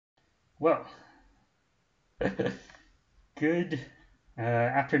Well, good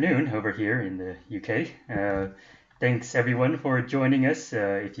afternoon over here in the UK. Thanks everyone for joining us.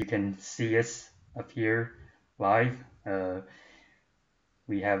 If you can see us up here live,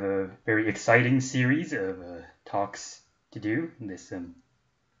 we have a very exciting series of talks to do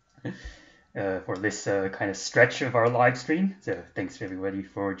for this kind of stretch of our live stream. So thanks everybody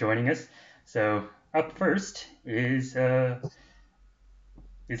for joining us. So up first is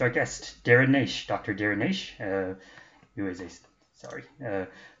our guest, Darren Naish, Dr. Darren Naish, who is a sorry,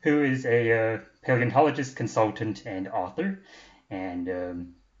 who is a paleontologist, consultant, and author,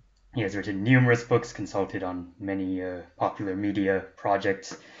 and he has written numerous books, consulted on many popular media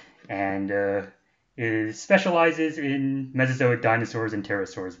projects, and specializes in Mesozoic dinosaurs and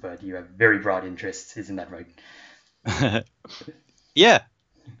pterosaurs. But you have very broad interests, isn't that right? Yeah.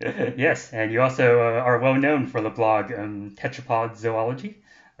 Yes, and you also are well known for the blog Tetrapod Zoology,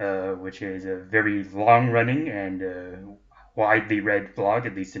 which is a very long running and widely read blog,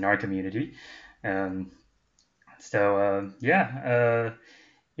 at least in our community. Um,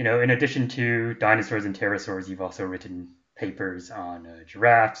 in addition to dinosaurs and pterosaurs, you've also written papers on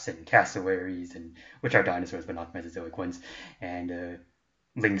giraffes and cassowaries, and which are dinosaurs but not Mesozoic ones, and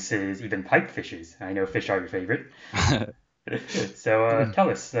lynxes, even pipefishes. I know fish are your favorite. So tell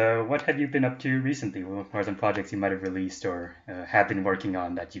us, what have you been up to recently? What are some projects you might have released or have been working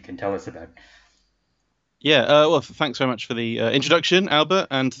on that you can tell us about? Yeah, well, thanks very much for the introduction, Albert,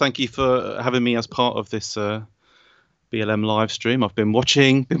 and thank you for having me as part of this BLM live stream. I've been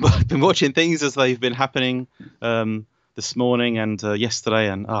watching, been watching things as they've been happening this morning and yesterday,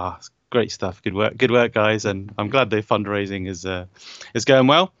 and it's great stuff. Good work, guys, and I'm glad the fundraising is going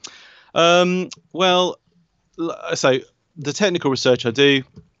well. Well, so the technical research I do,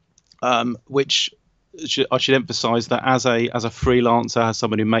 which I should emphasize that as a freelancer, as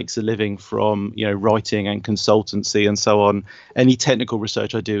someone who makes a living from writing and consultancy and so on, any technical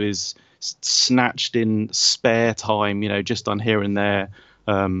research I do is snatched in spare time, just done here and there,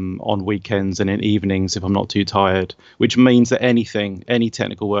 on weekends and in evenings if I'm not too tired, which means that any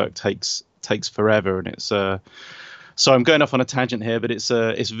technical work takes forever. And it's so I'm going off on a tangent here, but it's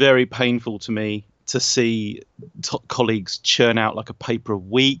very painful to me to see colleagues churn out like a paper a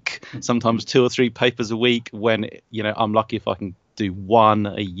week, sometimes 2 or 3 papers a week, when I'm lucky if I can do 1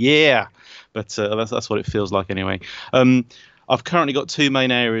 a year, but that's what it feels like anyway. I've currently got 2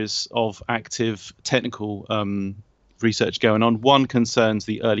 main areas of active technical research going on. One concerns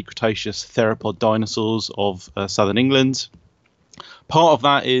the early Cretaceous theropod dinosaurs of southern England. Part of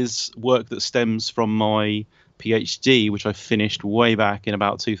that is work that stems from my PhD, which I finished way back in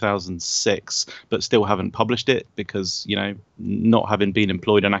about 2006, but still haven't published it because, not having been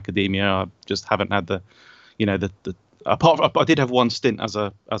employed in academia, I just haven't had the I did have one stint as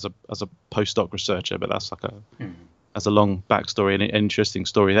a postdoc researcher, but that's like as a long backstory and an interesting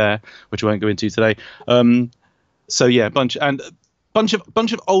story there, which I won't go into today. So yeah, bunch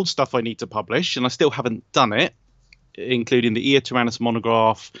of old stuff I need to publish, and I still haven't done it, including the Eotyrannus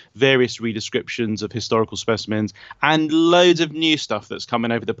monograph, various redescriptions of historical specimens, and loads of new stuff that's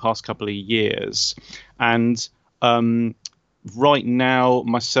coming over the past couple of years. And right now,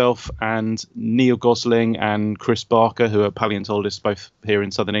 myself and Neil Gosling and Chris Barker, who are paleontologists both here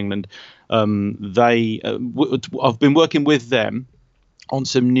in southern England, I've been working with them on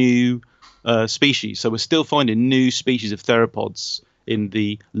some new species. So we're still finding new species of theropods in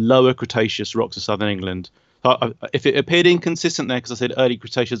the lower Cretaceous rocks of southern England. If it appeared inconsistent there, because I said early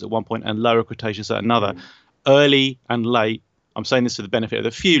Cretaceous at one point and lower Cretaceous at another, early and late, I'm saying this for the benefit of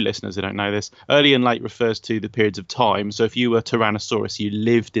the few listeners who don't know this, early and late refers to the periods of time. So if you were Tyrannosaurus, you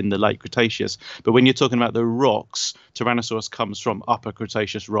lived in the late Cretaceous. But when you're talking about the rocks, Tyrannosaurus comes from upper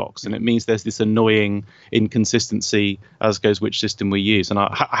Cretaceous rocks. And it means there's this annoying inconsistency as goes which system we use. And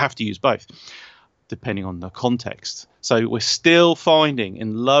I have to use both, depending on the context. So we're still finding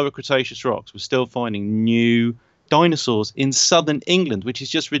in lower Cretaceous rocks, we're still finding new dinosaurs in southern England, which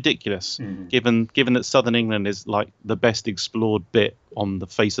is just ridiculous, given that southern England is like the best explored bit on the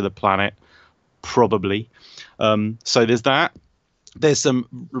face of the planet, probably. So there's that. There's some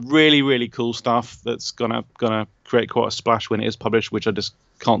really, really cool stuff that's gonna create quite a splash when it is published, which I just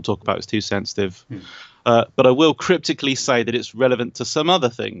can't talk about. It's too sensitive. But I will cryptically say that it's relevant to some other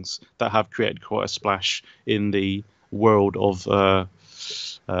things that have created quite a splash in the world of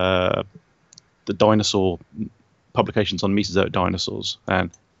the dinosaur publications on Mesozoic dinosaurs.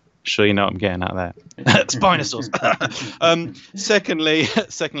 And sure, you know what I'm getting at there. Spinosaurs.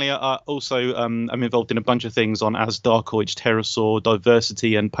 Secondly, I also am involved in a bunch of things on Asdarcoid pterosaur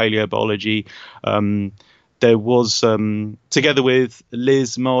diversity and paleobiology. there was, together with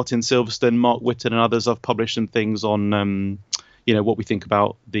Liz, Martin Silverstone, Mark Whitten, and others, I've published some things on, what we think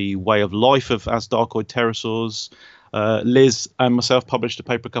about the way of life of Asdarchoid pterosaurs. Liz and myself published a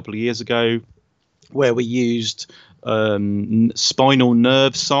paper a couple of years ago where we used spinal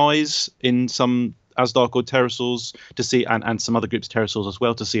nerve size in some Asdarchoid pterosaurs to see, and some other groups of pterosaurs as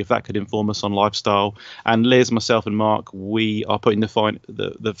well, to see if that could inform us on lifestyle. And Liz, myself, and Mark, we are putting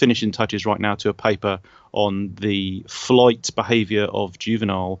the finishing touches right now to a paper on the flight behaviour of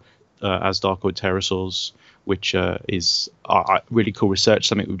juvenile Asdarchoid pterosaurs, which is really cool research.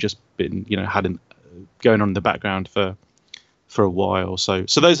 Something we've just been, going on in the background for a while. So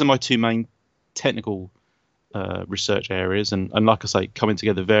those are my two main technical research areas, and like I say, coming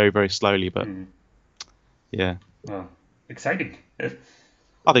together very, very slowly, but yeah. Well, exciting.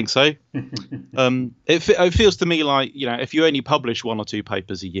 I think so. It feels to me like, if you only publish 1 or 2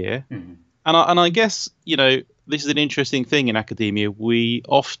 papers a year, and I guess, this is an interesting thing in academia. We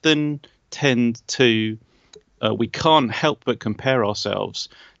often tend to, we can't help but compare ourselves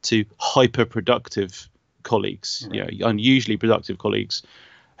to hyper-productive colleagues, unusually productive colleagues,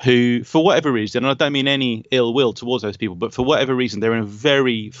 who, for whatever reason, and I don't mean any ill will towards those people, but for whatever reason, they're in a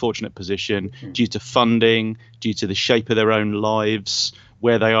very fortunate position due to funding, due to the shape of their own lives,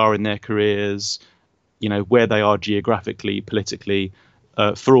 where they are in their careers, where they are geographically, politically,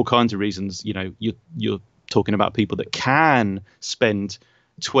 for all kinds of reasons. You're talking about people that can spend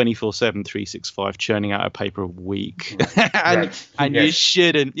 24/7, 365 churning out a paper a week, and you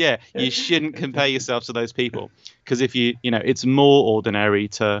shouldn't compare yourself to those people, because if it's more ordinary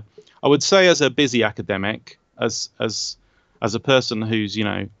to, I would say, as a busy academic, as a person who's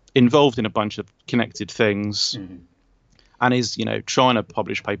involved in a bunch of connected things, and is trying to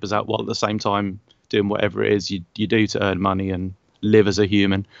publish papers out while at the same time doing whatever it is you do to earn money and live as a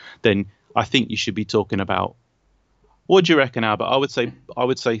human, then I think you should be talking about, what do you reckon, Albert? I would say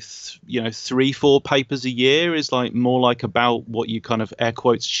 3-4 papers a year is more like about what you kind of air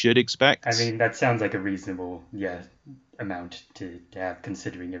quotes should expect. I mean, that sounds like a reasonable amount to have,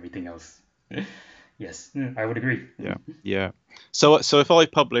 considering everything else. Yes, I would agree. Yeah. So if I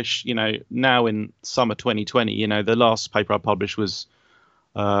publish, now in summer 2020, the last paper I published was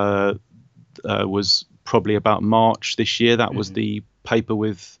probably about March this year. That was the paper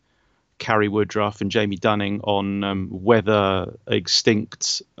with Carrie Woodruff and Jamie Dunning on whether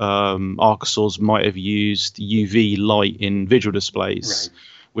extinct archosaurs might have used UV light in visual displays,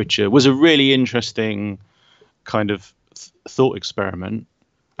 which was a really interesting kind of thought experiment.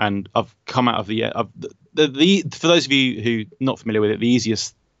 And I've come out of the for those of you who are not familiar with it, the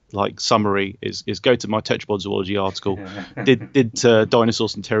easiest summary is go to my Tetrapod Zoology article. Did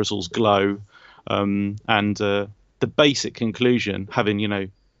dinosaurs and pterosaurs glow? And the basic conclusion,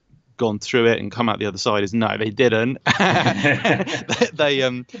 having gone through it and come out the other side, is no, they didn't.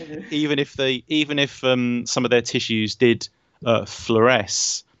 They even if some of their tissues did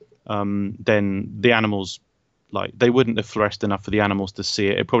fluoresce, then the animals, they wouldn't have fluoresced enough for the animals to see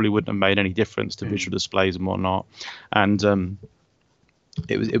it. It probably wouldn't have made any difference to visual displays and whatnot. And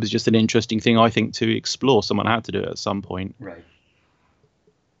it was just an interesting thing, I think, to explore. Someone had to do it at some point. Right.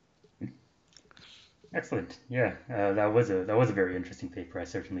 Excellent. Yeah, that was a very interesting paper. I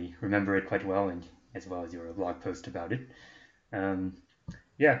certainly remember it quite well, and as well as your blog post about it.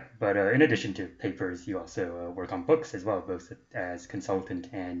 But in addition to papers, you also work on books as well, both as consultant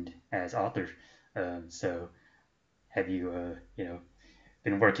and as author. So, have you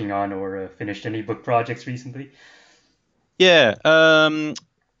been working on or finished any book projects recently? Yeah.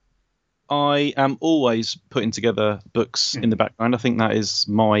 I am always putting together books in the background. I think that is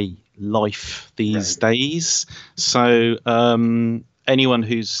my life these days. So anyone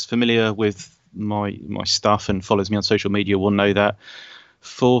who's familiar with my stuff and follows me on social media will know that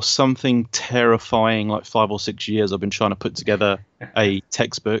for something terrifying like 5 or 6 years, I've been trying to put together a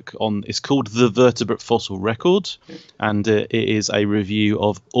textbook on, it's called The Vertebrate Fossil Record, and it is a review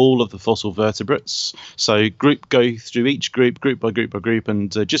of all of the fossil vertebrates. So go through each group by group,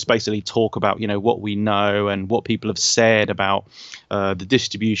 and just basically talk about, what we know and what people have said about the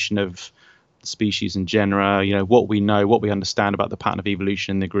distribution of species and genera, what we know, what we understand about the pattern of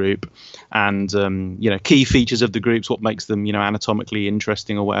evolution in the group, and key features of the groups, what makes them anatomically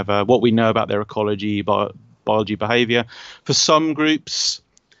interesting or whatever, what we know about their ecology, biology, behavior. For some groups,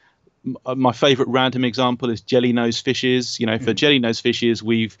 my favorite random example is jelly nose fishes. For jelly nose fishes,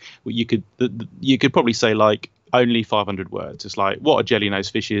 you could probably say only 500 words. It's what are jelly nose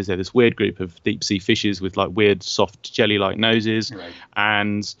fishes? They're this weird group of deep sea fishes with weird soft jelly like noses,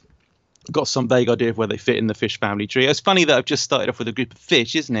 and got some vague idea of where they fit in the fish family tree. It's funny that I've just started off with a group of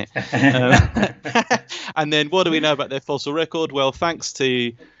fish, isn't it? And then what do we know about their fossil record? Well, thanks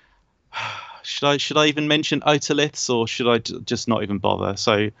to should I even mention otoliths, or should I just not even bother?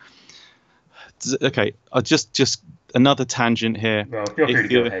 So, okay, I just another tangent here. Well, feel free to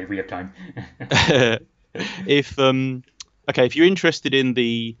go ahead. We have time. if you're interested in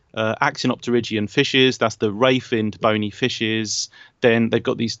the Actinopterygian fishes, that's the ray-finned bony fishes, then they've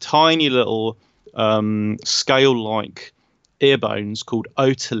got these tiny little scale-like ear bones called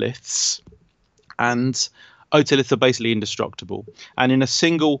otoliths, and otoliths are basically indestructible. And in a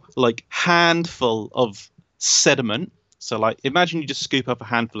single handful of sediment, so imagine you just scoop up a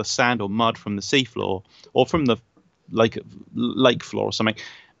handful of sand or mud from the seafloor or from the lake floor or something.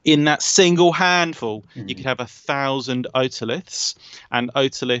 In that single handful, you could have 1,000 otoliths, and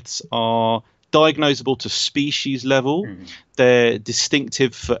otoliths are diagnosable to species level. They're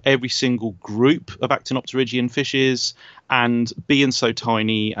distinctive for every single group of Actinopterygian fishes, and being so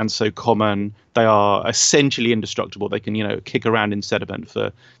tiny and so common, they are essentially indestructible. They can, kick around in sediment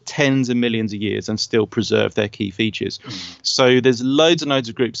for tens of millions of years and still preserve their key features. So there's loads and loads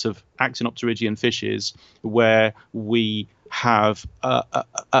of groups of Actinopterygian fishes where we have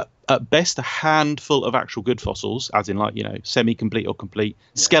at best a handful of actual good fossils, as in semi-complete or complete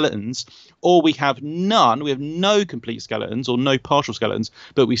skeletons, or we have none. We have no complete skeletons or no partial skeletons,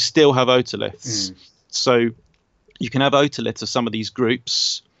 but we still have otoliths. So you can have otoliths of some of these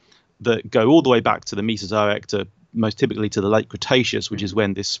groups that go all the way back to the Mesozoic, to most typically to the late Cretaceous, which is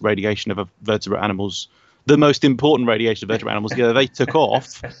when this radiation of vertebrate animals, the most important radiation of vertebrate animals, they took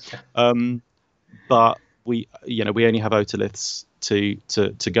off. But we only have otoliths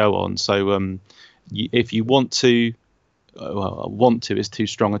to go on. So if you want to, want to is too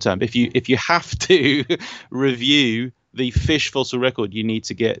strong a term. If you have to review the fish fossil record, you need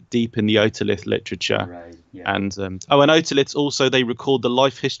to get deep in the otolith literature. Right. Yeah. And and otoliths also, they record the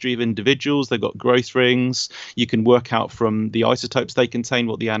life history of individuals. They've got growth rings. You can work out from the isotopes they contain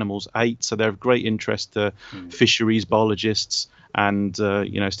what the animals ate. So they're of great interest to fisheries biologists and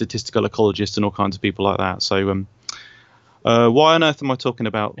statistical ecologists and all kinds of people like that. So why on earth am I talking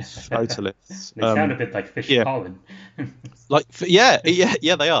about otoliths? They sound a bit like fish pollen. Yeah,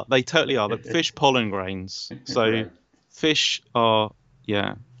 they are. They totally are. Like fish pollen grains. So fish are,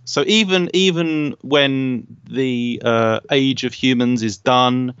 So even when the age of humans is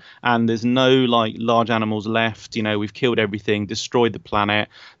done and there's no large animals left, we've killed everything, destroyed the planet,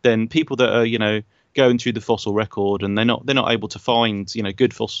 then people that are going through the fossil record and they're not able to find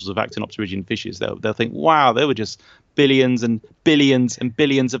good fossils of Actinopterygian fishes, they'll think, wow, there were just billions and billions and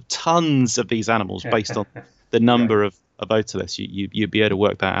billions of tons of these animals based on the number of otoliths. You'd be able to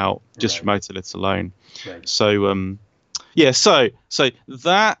work that out just from otoliths alone. So so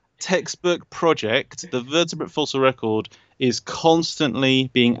that textbook project, the vertebrate fossil record, is constantly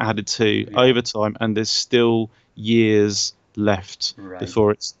being added to over time, and there's still years left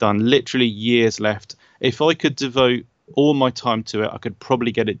before it's done. Literally years left. If I could devote all my time to it, I could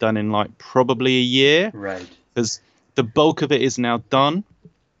probably get it done in probably a year. Because the bulk of it is now done.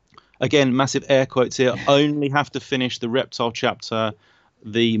 Again, massive air quotes here. Only have to finish the reptile chapter,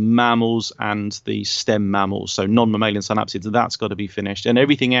 the mammals and the stem mammals, so non-mammalian synapsids. That's got to be finished, and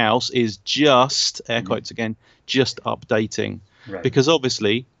everything else is just, air quotes again, just updating. Because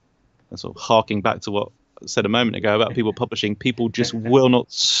obviously, that's sort of harking back to what I said a moment ago about people publishing, people just will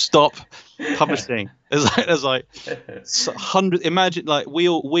not stop publishing. There's hundreds. Imagine we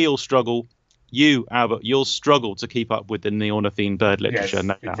all struggle. You, Albert, you'll struggle to keep up with the neornithine bird literature.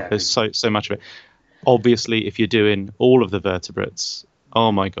 No doubt. There's so much of it. Obviously, if you're doing all of the vertebrates,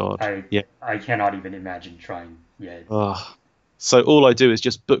 oh my God! I cannot even imagine trying. So all I do is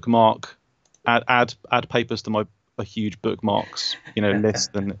just bookmark, add papers to my huge bookmarks,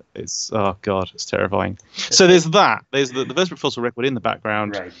 list, and it's it's terrifying. So there's that. There's the vertebrate fossil record in the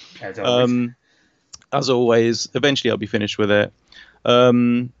background. Right. As always, eventually I'll be finished with it.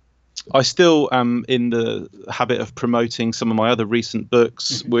 I still am in the habit of promoting some of my other recent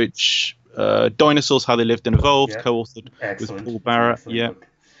books, which Dinosaurs, How They Lived and Evolved, co-authored with Paul Barrett.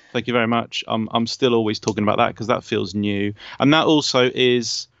 Thank you very much. I'm still always talking about that because that feels new, and that also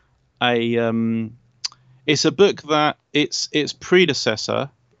is it's a book that its predecessor,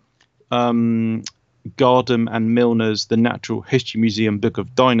 Gardam and Milner's The Natural History Museum Book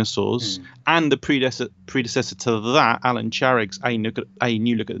of Dinosaurs, and the predecessor to that, Alan Charrick's A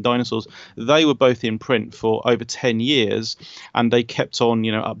New Look at the Dinosaurs, they were both in print for over 10 years, and they kept on,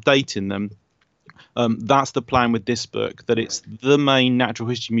 updating them. That's the plan with this book, that it's the main Natural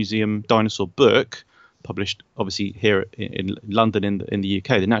History Museum dinosaur book, published obviously here in London in the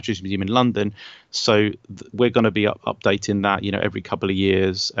UK, the Natural History Museum in London. So we're going to be updating that, every couple of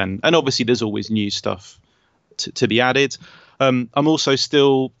years, and obviously there's always new stuff to be added. I'm also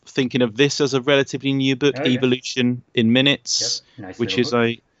still thinking of this as a relatively new book, Evolution in Minutes, nice which is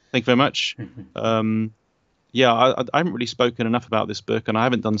book. thank you very much. I haven't really spoken enough about this book, and I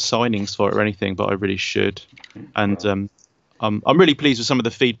haven't done signings for it or anything, but I really should. And I'm really pleased with some of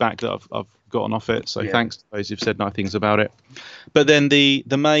the feedback that I've gotten off it. So thanks to those who've said nice things about it. But then the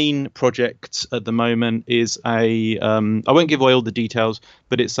main project at the moment is I won't give away all the details,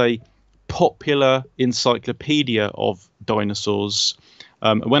 but it's a popular encyclopedia of dinosaurs.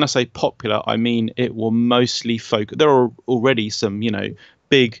 When I say popular, I mean it will mostly focus. There are already some,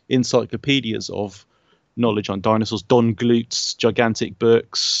 big encyclopedias of knowledge on dinosaurs. Don Glut's gigantic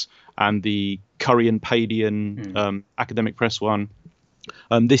books and the Curry and Padian academic press one.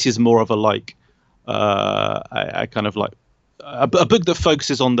 This is more of a kind of like a book that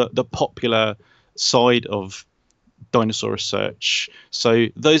focuses on the popular side of dinosaur research. So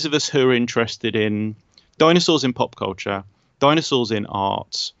those of us who are interested in dinosaurs in pop culture, dinosaurs in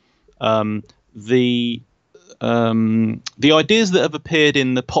art, the ideas that have appeared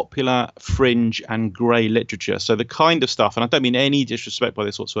in the popular fringe and grey literature. So the kind of stuff, and I don't mean any disrespect by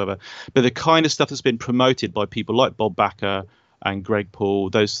this whatsoever, but the kind of stuff that's been promoted by people like Bob Backer and Greg Paul,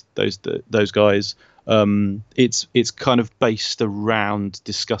 those guys. It's kind of based around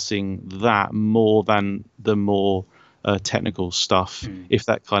discussing that more than the more technical stuff, if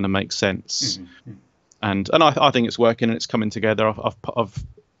that kind of makes sense. And I think it's working and it's coming together. I've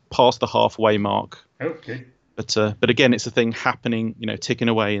passed the halfway mark. Okay. But again, it's a thing happening, ticking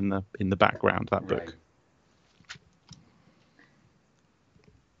away in the background. That book.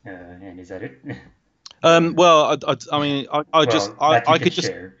 And is that it? Well, I mean, I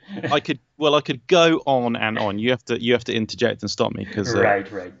could go on and on. You have to interject and stop me because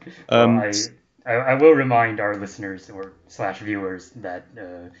right. Well, I will remind our listeners or / viewers that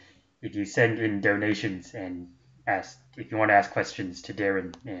if you send in donations and if you want to ask questions to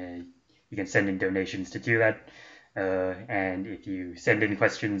Darren, you can send in donations to do that. And if you send in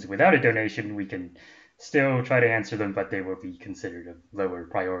questions without a donation, we can still try to answer them, but they will be considered of lower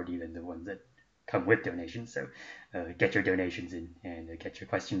priority than the ones that come with donations. So get your donations in and get your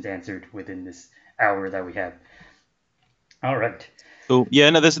questions answered within this hour that we have. All right. Cool. Yeah,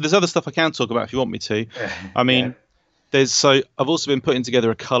 no, there's other stuff I can talk about if you want me to. I mean, I've also been putting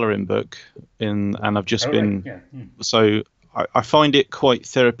together a colouring book and I've just been. Right. Yeah. So I find it quite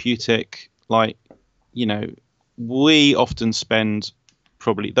therapeutic. Like, we often spend,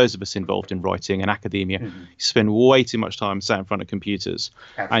 probably those of us involved in writing and academia, spend way too much time sat in front of computers.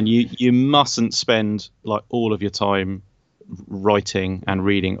 Absolutely. And you mustn't spend like all of your time writing and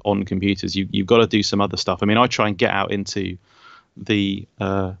reading on computers. You've got to do some other stuff. I mean, I try and get out into the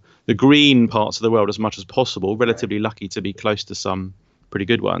green parts of the world as much as possible. Relatively lucky to be close to some pretty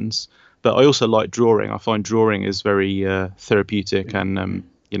good ones. But I also like drawing. I find drawing is very therapeutic and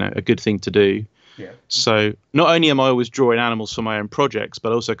a good thing to do. Yeah. So not only am I always drawing animals for my own projects,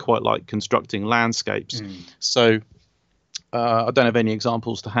 but also quite like constructing landscapes. So I don't have any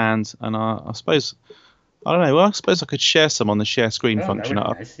examples to hand, and I suppose I don't know. Well, I suppose I could share some on the share screen function. That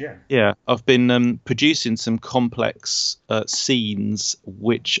would be nice, yeah. I've been producing some complex scenes,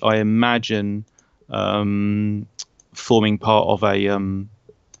 which I imagine forming part of a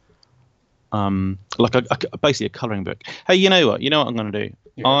basically a colouring book. Hey, you know what? I'm going to do?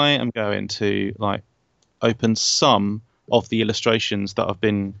 Yeah. I am going to open some of the illustrations that I've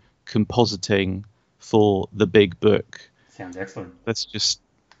been compositing for the big book. Sounds excellent. That's just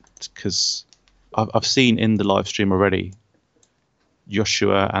because I've seen in the live stream already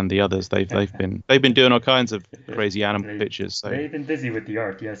Joshua and the others. They've been doing all kinds of crazy animal pictures. So they've been busy with the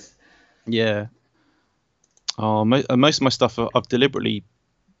art, yes. Yeah. Oh, most of my stuff I've deliberately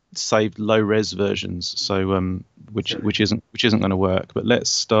saved low res versions, so which isn't going to work. But let's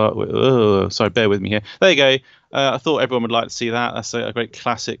start with. Sorry, bear with me here. There you go. I thought everyone would like to see that. That's a great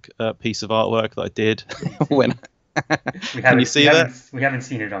classic piece of artwork that I did. When can you see that? We haven't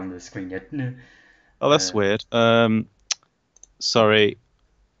seen it on the screen yet. Oh, that's weird. Sorry.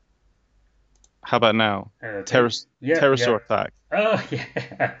 How about now? Pterosaur attack. Oh,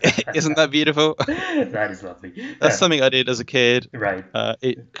 yeah. Isn't that beautiful? That is lovely. That's something I did as a kid. Right.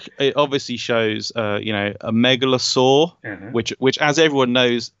 It obviously shows, a megalosaur, which, as everyone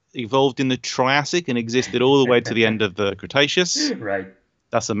knows, evolved in the Triassic and existed all the way to the end of the Cretaceous. Right.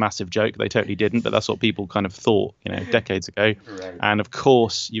 That's a massive joke. They totally didn't, but that's what people kind of thought, decades ago. Right. And of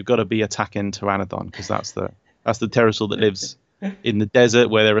course, you've got to be attacking Pteranodon because that's the pterosaur that lives in the desert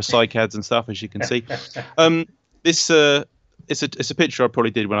where there are cycads and stuff, as you can see. This it's a picture I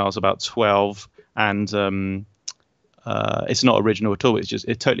probably did when I was about 12, and it's not original at all.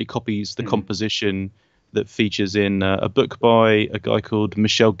 It totally copies the composition that features in a book by a guy called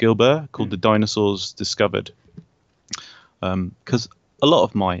Michel Gilbert called The Dinosaurs Discovered. Because a lot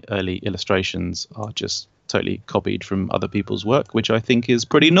of my early illustrations are just totally copied from other people's work, which I think is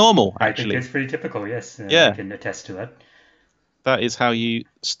pretty normal, actually. I think it's pretty typical, yes. Yeah. I can attest to that. That is how you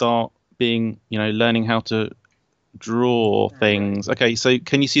start learning how to draw things. Right. Okay, so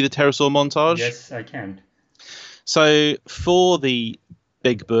can you see the pterosaur montage? Yes, I can. So for the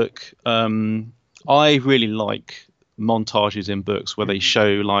big book, I really like montages in books where they show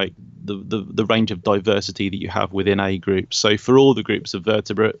like the range of diversity that you have within a group. So for all the groups of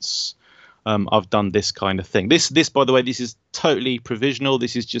vertebrates, I've done this kind of thing. This, by the way, this is totally provisional.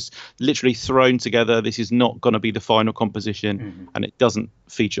 This is just literally thrown together. This is not going to be the final composition, and it doesn't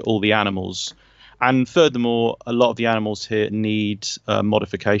feature all the animals. And furthermore, a lot of the animals here need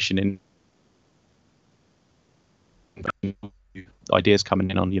modification in ideas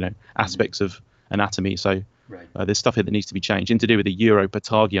coming in on aspects of anatomy. So there's stuff here that needs to be changed, and to do with the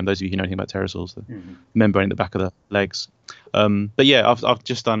Europatagium. Those of you who know anything about pterosaurs, the membrane in the back of the legs. But yeah, I've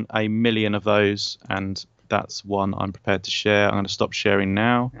just done a million of those, and that's one I'm prepared to share. I'm going to stop sharing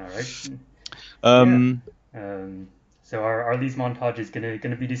now. All right. So are these montages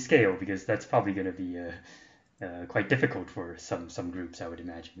gonna be to scale? Because that's probably gonna be quite difficult for some groups, I would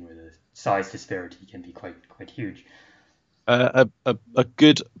imagine, where the size disparity can be quite huge. A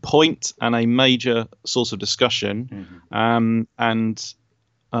good point and a major source of discussion. So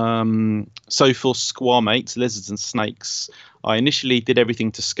for squamates, lizards and snakes, I initially did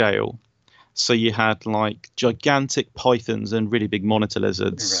everything to scale. So you had like gigantic pythons and really big monitor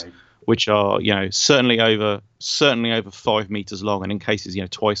lizards, which are certainly over 5 meters long, and in cases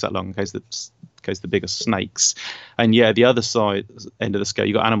twice that long in case the bigger snakes. And yeah, the other side end of the scale,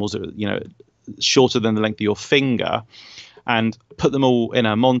 you got animals that are shorter than the length of your finger, and put them all in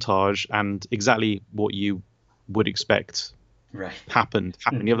a montage, and exactly what you would expect happened.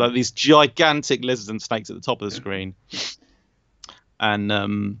 You have like these gigantic lizards and snakes at the top of the screen,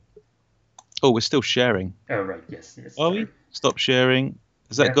 and we're still sharing. Oh right, yes. Are we? Stop sharing.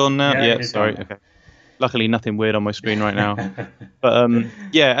 Is that gone now? Yeah, sorry. Okay. Luckily, nothing weird on my screen right now. But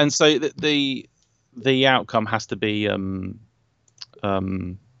yeah, and so the outcome has to be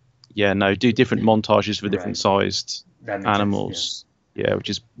do different montages for different sized animals. Yeah, which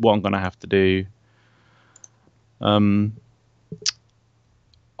is what I'm going to have to do.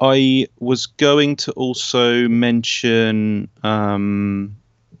 I was going to also mention that's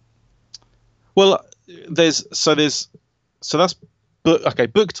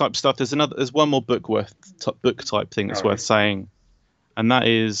book type stuff. There's one more book type thing that's worth saying, and that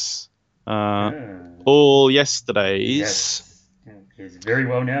is All Yesterdays. Yes, is very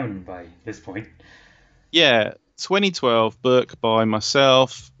well known by this point. Yeah, 2012 book by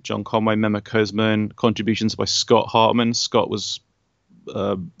myself, John Conway, Memo Kozman, contributions by Scott Hartman. Scott was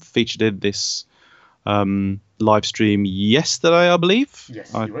featured in this live stream yesterday, I believe.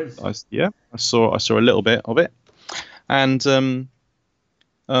 Yes, he was. I saw a little bit of it, and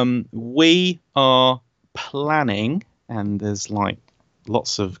we are planning, and there's like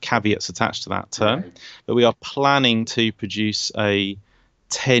lots of caveats attached to that term, but we are planning to produce a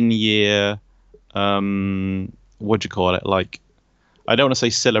 10-year what do you call it? Like, I don't want to say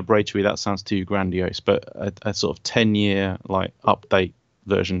celebratory, that sounds too grandiose, but a sort of 10-year like update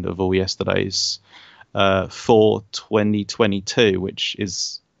version of All Yesterdays for 2022, which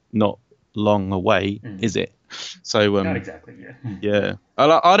is not long away, is it? So not exactly, yeah.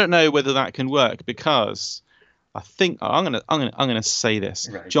 I don't know whether that can work, because I think I'm gonna say this.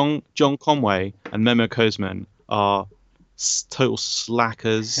 John Conway and Memo Kozman are total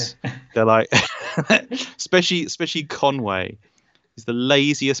slackers. They're like, especially Conway is the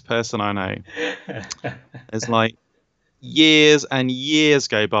laziest person I know. There's like years and years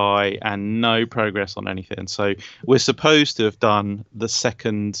go by and no progress on anything. So we're supposed to have done the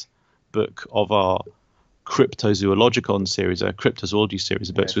second book of our cryptozoologicon series, a cryptozoology series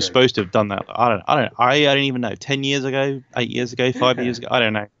of books. We're supposed to have done that. I don't even know. 10 years ago, 8 years ago, 5 years ago. I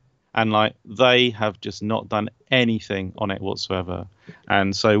don't know. And like, they have just not done anything on it whatsoever.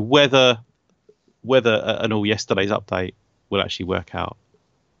 And so whether an All Yesterdays update will actually work out,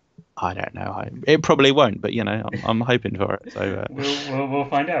 I don't know. It probably won't, but I'm hoping for it. So we'll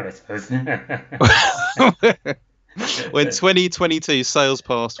find out, I suppose. When 2022 sails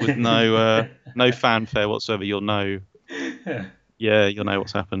past with no fanfare whatsoever, you'll know. Yeah, you'll know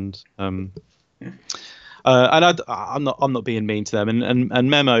what's happened. I'm not being mean to them. And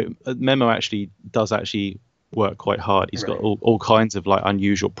Memo actually does work quite hard. He's got Right. all kinds of like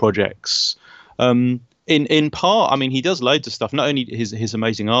unusual projects. In part, I mean, he does loads of stuff. Not only his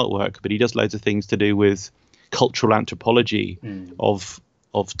amazing artwork, but he does loads of things to do with cultural anthropology Mm.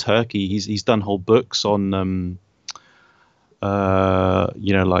 of Turkey. He's done whole books on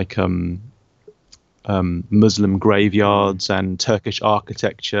Muslim graveyards and Turkish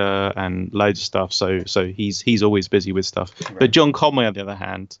architecture and loads of stuff. So he's always busy with stuff. Right. But John Conway, on the other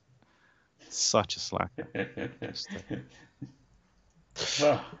hand, such a slacker.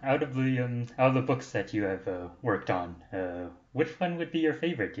 Well, out of the books that you have worked on, which one would be your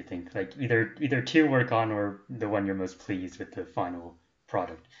favorite? You think, like either to work on or the one you're most pleased with the final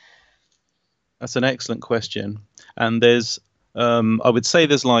product? That's an excellent question. And there's, I would say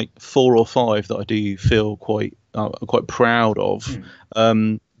there's like 4 or 5 that I do feel quite proud of.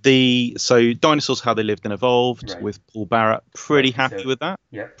 Hmm. So Dinosaurs: How They Lived and Evolved Right. with Paul Barrett. Pretty Right. happy So, with that.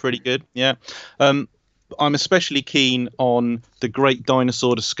 yeah. Pretty good. Yeah. I'm especially keen on The Great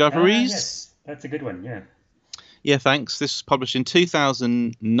Dinosaur Discoveries. Yes, that's a good one. Yeah. Yeah, thanks. This was published in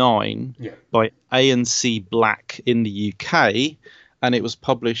 2009 Yeah. by A&C Black in the UK, and it was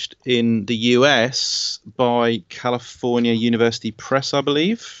published in the US by California University Press, I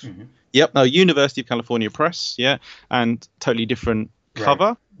believe. Hmm. Yep, no, University of California Press, yeah, and totally different Right.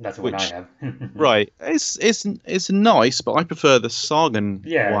 cover. That's the one I Which, have. right, it's nice, but I prefer the Sagan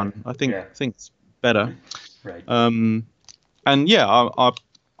Yeah. one. I think Yeah. it's better. Right. And yeah,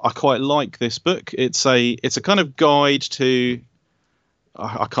 I quite like this book. It's a kind of guide to.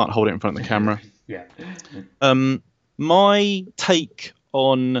 I can't hold it in front of the camera. Yeah. My take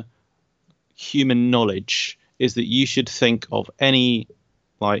on human knowledge is that you should think of any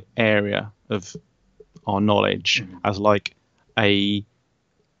like area of our knowledge Mhm. as like a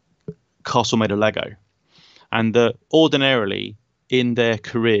castle made of Lego, and that ordinarily in their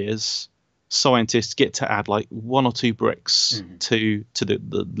careers scientists get to add like 1 or 2 bricks Mhm. to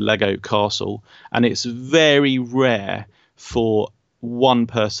the Lego castle, and it's very rare for one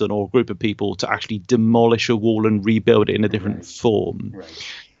person or a group of people to actually demolish a wall and rebuild it in a different Right. form. Right.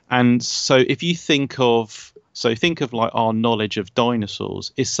 And so if you think of like our knowledge of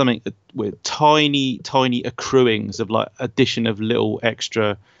dinosaurs is something that with tiny accruings of like addition of little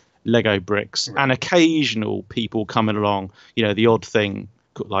extra Lego bricks Right. and occasional people coming along, the odd thing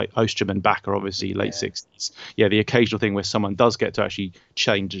like Ostrom and Bakker, obviously late Yeah. 60s. Yeah, the occasional thing where someone does get to actually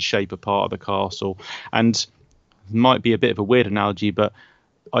change the shape of part of the castle. And might be a bit of a weird analogy, but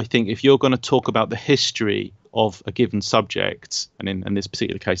I think if you're going to talk about the history of a given subject, and in this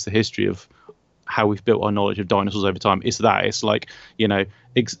particular case, the history of how we've built our knowledge of dinosaurs over time, it's like,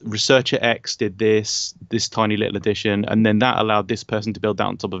 researcher X did this tiny little addition, and then that allowed this person to build that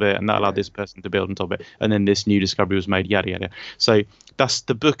on top of it, and that allowed this person to build on top of it, and then this new discovery was made, yada yada. So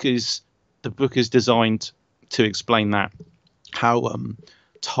the book is designed to explain that, how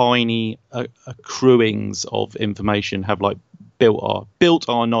tiny accruings of information have like built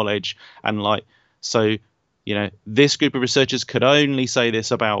our knowledge, and like so this group of researchers could only say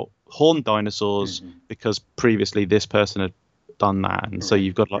this about horned dinosaurs Mhm. because previously this person had done that, and so Right.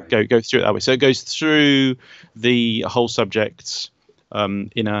 you've got to like Right. go through it that way. So it goes through the whole subject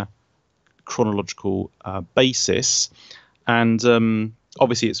in a chronological basis, and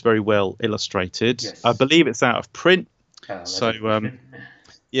obviously it's very well illustrated. Yes. I believe it's out of print. That's So unfortunate.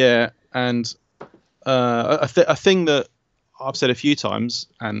 yeah, and a thing that I've said a few times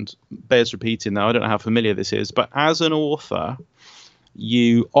and bears repeating now, I don't know how familiar this is, but as an author,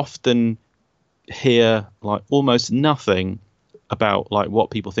 you often hear like almost nothing about like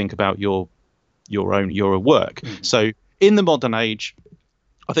what people think about your work. Mhm. So in the modern age,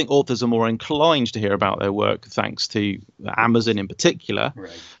 I think authors are more inclined to hear about their work thanks to Amazon in particular.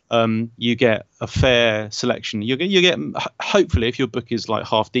 Right. You get a fair selection. You get hopefully, if your book is like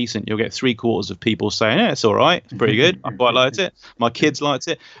half decent, you'll get 3/4 of people saying, "Yeah, it's all right, it's pretty good. I quite liked it. My kids liked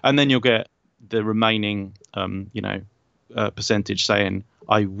it," and then you'll get the remaining, percentage saying,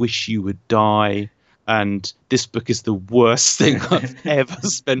 "I wish you would die." And this book is the worst thing I've ever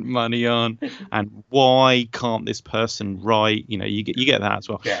spent money on. And why can't this person write? You get that as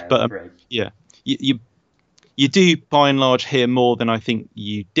well. Yeah. But Right. yeah, you do by and large hear more than I think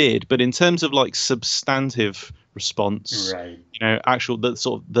you did. But in terms of like substantive response, Right. actual the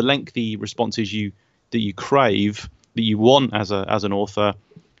sort of the lengthy responses that you crave, that you want as an author,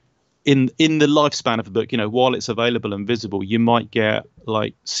 in the lifespan of a book, while it's available and visible, you might get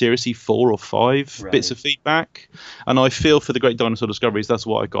like seriously 4 or 5 Right. bits of feedback. And I feel for the Great Dinosaur Discoveries, that's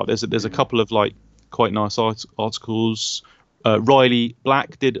what I got. There's a couple of like quite nice articles. Riley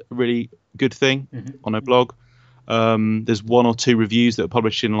Black did a really good thing Mhm. on a blog. There's one or two reviews that are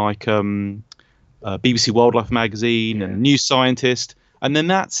published in like BBC Wildlife Magazine Yeah. and New Scientist, and then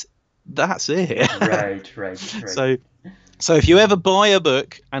that's it. Right. So if you ever buy a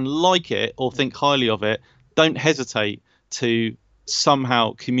book and like it or think highly of it, don't hesitate to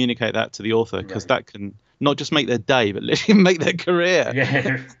somehow communicate that to the author, because Right. that can not just make their day, but literally make their career.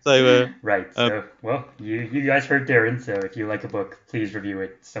 Yeah. So Right. um, So, well, you guys heard Darren. So if you like a book, please review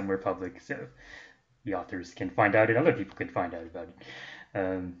it somewhere public, so the authors can find out and other people can find out about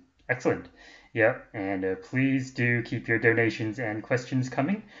it. Excellent. Yeah, and please do keep your donations and questions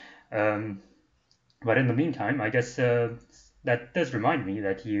coming. Um, but in the meantime, I guess that does remind me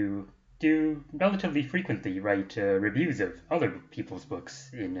that you do relatively frequently write reviews of other people's books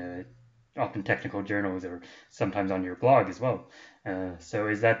in often technical journals or sometimes on your blog as well. So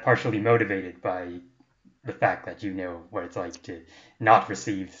is that partially motivated by the fact that you know what it's like to not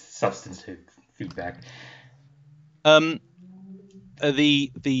receive substantive feedback? um,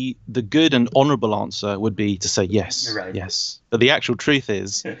 the good and honourable answer would be to say yes, Right. yes. But the actual truth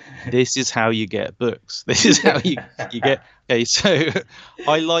is, this is how you get books. This is how you get. Okay, so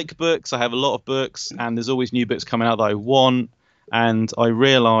I like books. I have a lot of books, and there's always new books coming out that I want. And I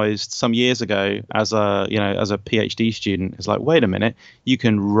realised some years ago, as a PhD student, it's like, wait a minute, you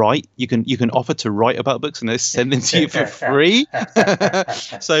can write, you can offer to write about books, and they send them to you for free.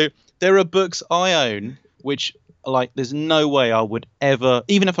 So there are books I own which, like, there's no way I would ever,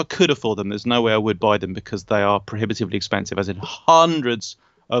 even if I could afford them, there's no way I would buy them, because they are prohibitively expensive, as in hundreds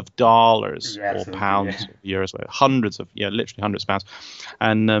of dollars Yeah, or absolutely, pounds yeah. or euros, hundreds of, literally hundreds of pounds.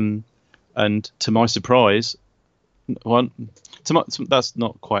 And to my surprise, one, that's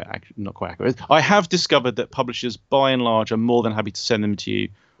not quite accurate. I have discovered that publishers, by and large, are more than happy to send them to you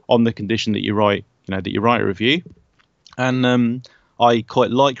on the condition that you write a review. And I quite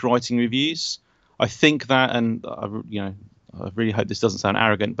like writing reviews. I think that, and I really hope this doesn't sound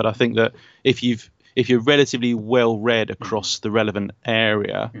arrogant, but I think that if you're relatively well read across the relevant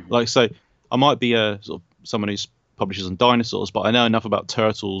area, like, so I might be a sort of someone who's publishes on dinosaurs, but I know enough about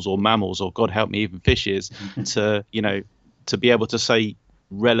turtles or mammals, or God help me, even fishes, to be able to say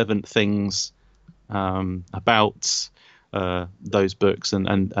relevant things about those books,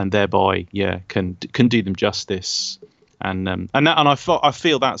 and thereby can do them justice. And I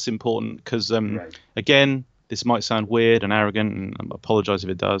feel that's important, because Right. again, this might sound weird and arrogant, and I apologize if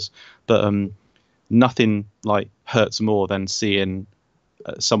it does, but nothing like hurts more than seeing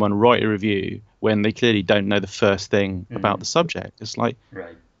someone write a review when they clearly don't know the first thing about the subject. It's like,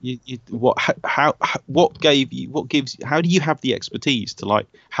 Right. what gives, how do you have the expertise to like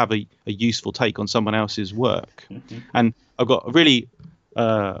have a useful take on someone else's work? And I've got a really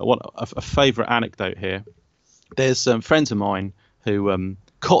a favorite anecdote here. There's some friends of mine who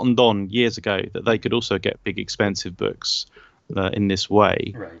cottoned on years ago that they could also get big expensive books in this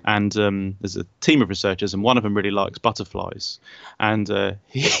way. Right. And there's a team of researchers, and one of them really likes butterflies, and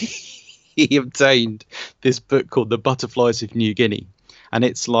he obtained this book called The Butterflies of New Guinea, and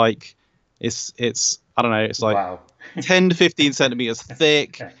it's like it's I don't know, it's like Wow. 10 to 15 centimeters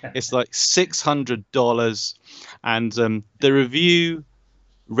thick. It's like $600, and the review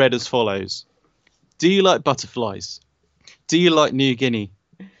read as follows: do you like butterflies? Do you like New Guinea?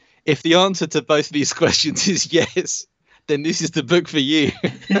 If the answer to both of these questions is yes, then this is the book for you.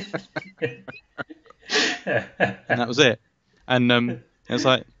 And that was it. And it's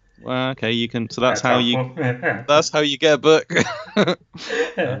like, well, okay, you can. So that's how you get a book.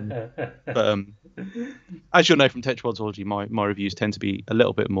 But as you'll know from Tetrapod Zoology, my reviews tend to be a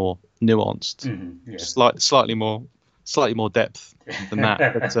little bit more nuanced, Yeah. slightly more depth than that.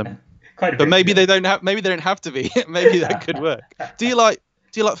 But Quite a but bit, maybe yeah. they don't have to be. Maybe that could work. Do you like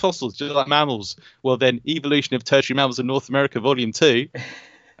fossils? Do you like mammals? Well, then, Evolution of Tertiary Mammals in North America, Volume 2.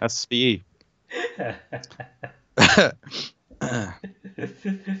 That's for you.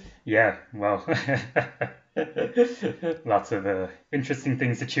 Yeah, well, lots of interesting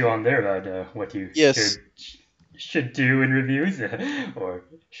things to chew on there about what you Yes. should do in reviews or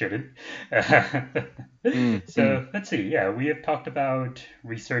shouldn't. So let's see. Yeah, we have talked about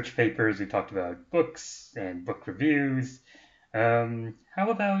research papers. We've talked about books and book reviews. How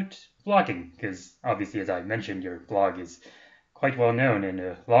about blogging? Because obviously, as I mentioned, your blog is quite well known, and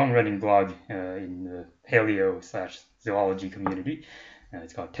a long-running blog in the paleo/zoology community.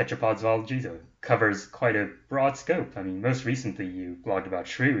 It's called Tetrapod Zoology, so it covers quite a broad scope. I mean, most recently you blogged about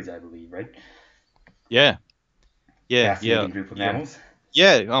shrews, I believe, right? Yeah. Fascinating group of animals.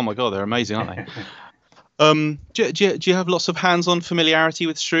 Yeah. Oh my God, they're amazing, aren't they? Do you have lots of hands-on familiarity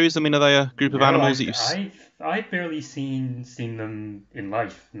with shrews? I mean, are they a group of animals that you? I've barely seen them in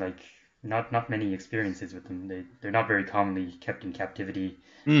life. Like, not many experiences with them. They're not very commonly kept in captivity.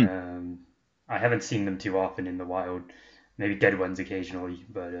 Mm. I haven't seen them too often in the wild. Maybe dead ones occasionally,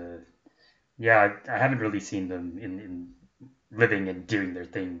 but yeah, I haven't really seen them in living and doing their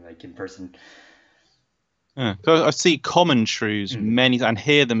thing like in person. Yeah. So I see common shrews Mm. many and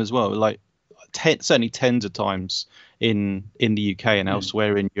hear them as well, like certainly tens of times in the UK and Mm.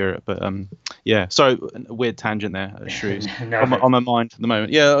 elsewhere in Europe. But yeah. Sorry, a weird tangent there. Shrews No, on my mind at the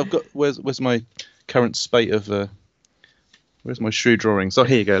moment. Yeah, I've got. Where's my current spate of where's my shrew drawings? Oh,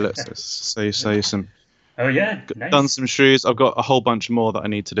 here you go. Let's say some. oh yeah, Done nice. some shrews. I've got a whole bunch more that I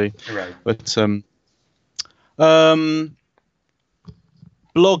need to do. Right. But um,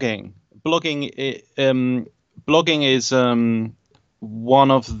 blogging, blogging is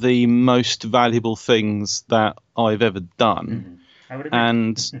one of the most valuable things that I've ever done, Mm. I would agree.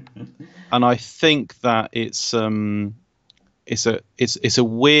 and I think that it's a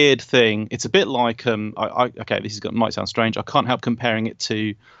weird thing. It's a bit like okay, might sound strange. I can't help comparing it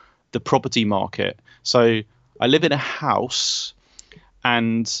to the property market. So I live in a house,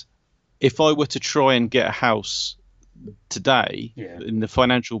 and if I were to try and get a house today Yeah. in the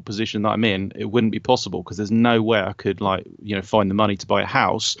financial position that I'm in, it wouldn't be possible because there's no way I could find the money to buy a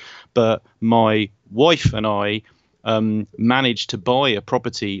house. But my wife and I managed to buy a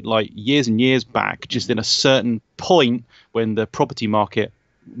property like years and years back, just in a certain point when the property market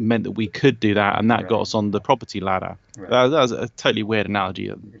meant that we could do that, and that got Right. us on the property ladder. Right. That was a totally weird analogy.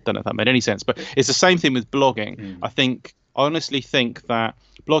 I don't know if that made any sense, but it's the same thing with blogging. Mm. I honestly think that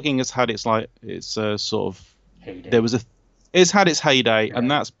blogging has had its sort of Heyday. it's had its heyday, Right.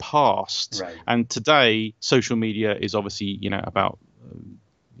 and that's past. Right. And today, social media is obviously about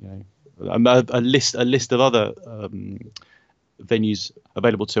a list of other venues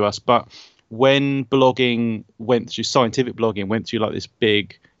available to us. But when scientific blogging went through like this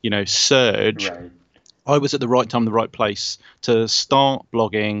big surge, Right. I was at the right time, the right place to start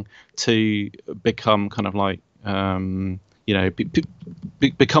blogging, to become kind of like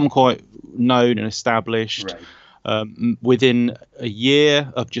become quite known and established. Right. Within a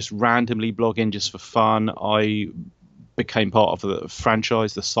year of just randomly blogging just for fun, I became part of the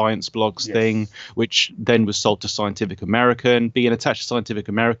franchise, the Science Blogs Yes. thing, which then was sold to Scientific American. Being attached to Scientific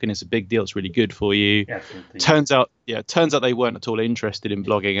American is a big deal. It's really good for you. Absolutely. Turns out they weren't at all interested in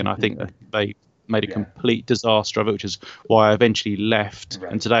blogging, and I think that they made a Yeah. complete disaster of it, which is why I eventually left.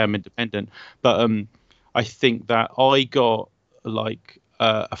 Right. And today I'm independent. But I think that I got like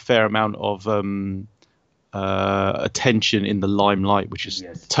a fair amount of attention in the limelight, which is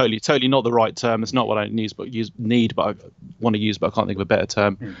Yes. totally not the right term. It's not what I need, but I want to use, but I can't think of a better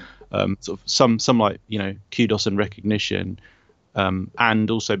term. Sort of some like kudos and recognition, and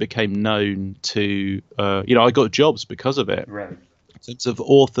also became known to I got jobs because of it. Right. In terms of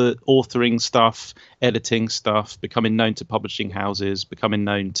authoring stuff, editing stuff, becoming known to publishing houses, becoming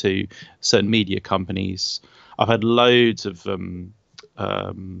known to certain media companies. I've had loads of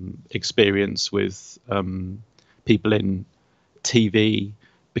experience with people in TV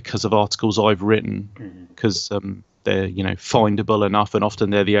because of articles I've written, because they're findable enough, and often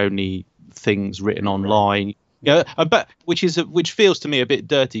they're the only things written online. Yeah, but which feels to me a bit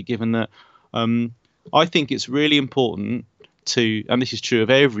dirty, given that I think it's really important to, and this is true of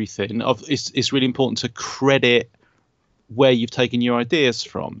everything, it's really important to credit where you've taken your ideas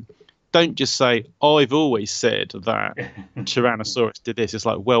from. Don't just say, I've always said that Tyrannosaurus did this. It's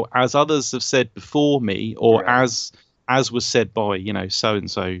like, well, as others have said before me, or Right. as was said by, so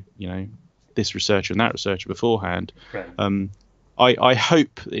and so, this researcher and that researcher beforehand. Right. I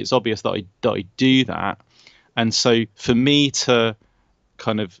hope it's obvious that I do that. And so for me to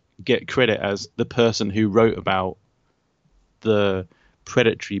kind of get credit as the person who wrote about the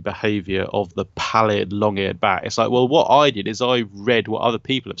predatory behavior of the pallid long-eared bat, it's like, well, what I did is I read what other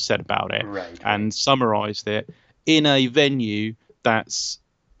people have said about it, Right. and summarized it in a venue that's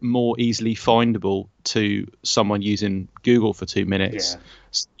more easily findable to someone using Google for 2 minutes.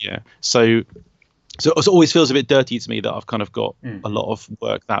 Yeah. So it always feels a bit dirty to me that I've kind of got a lot of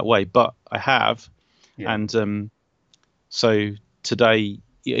work that way, but I have. Yeah. And so today,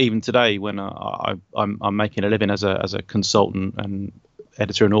 even today, when I'm making a living as a consultant and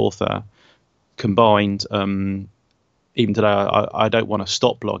editor and author combined, even today I don't want to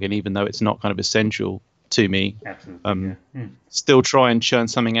stop blogging, even though it's not kind of essential to me. Absolutely. Still try and churn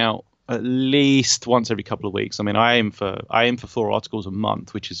something out at least once every couple of weeks. I mean, I aim for 4 articles a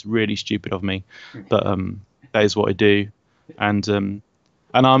month, which is really stupid of me, but that is what I do, and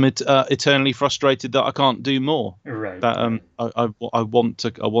I'm eternally frustrated that I can't do more. Right. That I want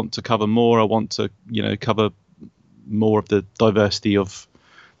to cover more. I want to cover more of the diversity of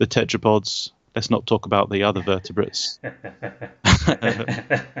the tetrapods. Let's not talk about the other vertebrates. The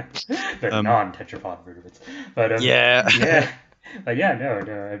non-tetrapod vertebrates. But Yeah. yeah. But yeah,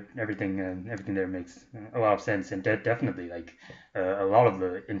 no, everything there makes a lot of sense, and definitely like a lot of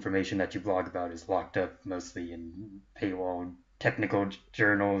the information that you blog about is locked up mostly in paywall technical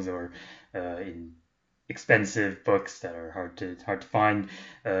journals or in expensive books that are hard to find.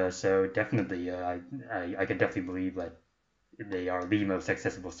 So definitely, I can definitely believe that they are the most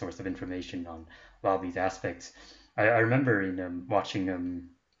accessible source of information on a lot of these aspects. I remember in watching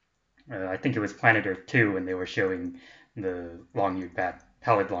I think it was Planet Earth 2 when they were showing the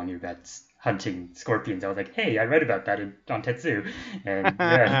pallid long-eared bats hunting scorpions. I was like, hey, I read about that on Tetsu, and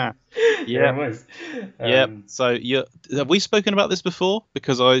yeah, there Yeah. it was. Yeah. So have we spoken about this before?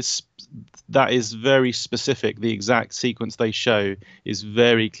 Because that is very specific. The exact sequence they show is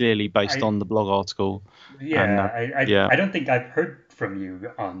very clearly based I on the blog article. And yeah, yeah. I don't think I've heard from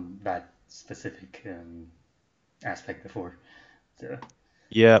you on that specific aspect before. So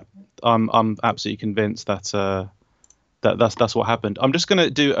Yeah, I'm absolutely convinced that that's what happened. I'm just going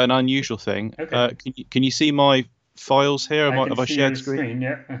to do an unusual thing. okay, Can you see my files here? I can Have I see your shared screen? screen.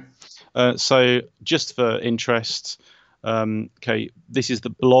 Yeah. So just for interest, okay, this is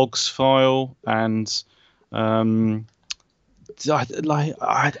the blogs file, and um, I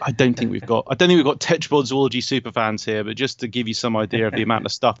don't think we've got Tetrapod Zoology superfans here, but just to give you some idea of the amount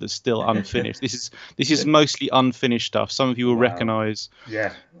of stuff that's still unfinished. This is mostly unfinished stuff. Some of you will Wow. recognise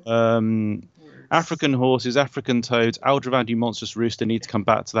Yeah. African horses, African toads, Aldrovandi monstrous rooster. Need to come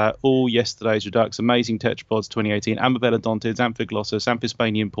back to that. All yesterday's reducts, amazing tetrapods 2018, Amabellodontids, Amphiglossus,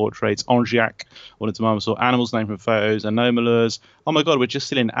 Amphispanian portraits, Angiac, one of the Marmosaur, animals named from photos, anomalures. Oh my god, we're just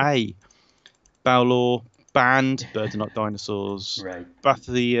still in A. Bowlaw, band, birds are not dinosaurs. Right.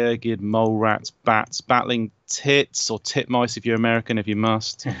 Bathyergid, mole rats, bats, battling tits or titmice if you're American, if you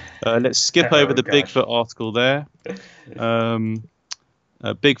must. Let's skip over the gosh. Bigfoot article there.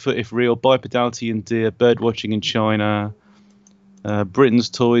 Bigfoot if real, bipedality in deer, bird watching in China, Britain's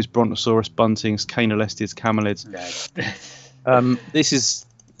toys, brontosaurus, buntings, canoloestids, camelids. This is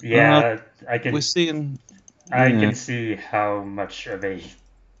Yeah, I can. we're seeing. I yeah. can see how much of a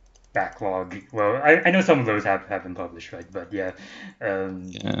backlog. Well, I know some of those have been published, right? But yeah,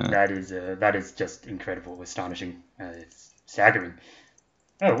 that is just incredible, astonishing, it's staggering.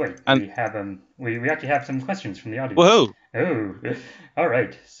 Oh wait, And- we have we actually have some questions from the audience. Whoa! Oh, all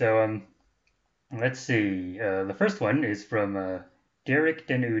right. So let's see. The first one is from Derek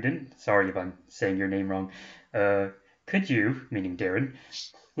Den Uden. Sorry if I'm saying your name wrong. Could you, meaning Darren,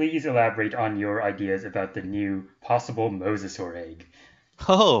 please elaborate on your ideas about the new possible mosasaur egg?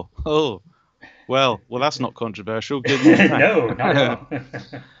 Oh. Well, that's not controversial. Good. No, not at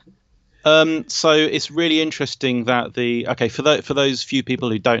all. So it's really interesting that for those few people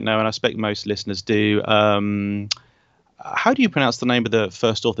who don't know, and I expect most listeners do, how do you pronounce the name of the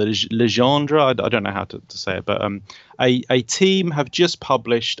first author? Legendre? I don't know how to say it, but a team have just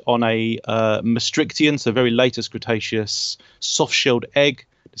published on a Maastrichtian, so very latest Cretaceous soft-shelled egg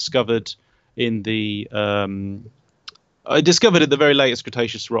discovered in the very latest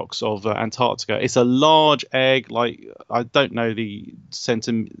Cretaceous rocks of Antarctica. It's a large egg, like I don't know the size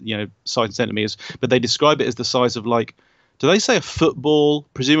in centimeters, but they describe it as the size of do they say a football?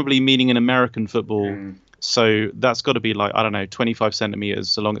 Presumably meaning an American football. So that's got to be 25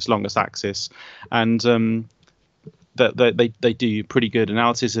 centimeters along its longest axis, and they do pretty good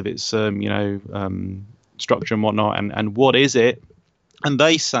analysis of its structure and whatnot, and what is it? And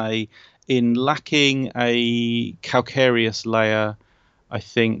they say in lacking a calcareous layer, I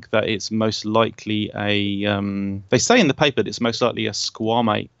think that it's most likely they say in the paper that it's most likely a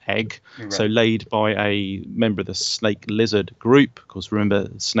squamate egg, right. So laid by a member of the snake lizard group. Of course, remember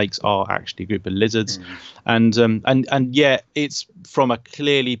snakes are actually a group of lizards, and yeah, it's from a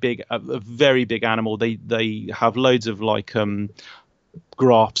clearly a very big animal. They have loads of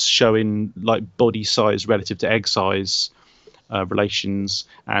graphs showing body size relative to egg size relations,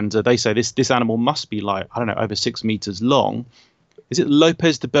 and they say this animal must be over 6 meters long. Is it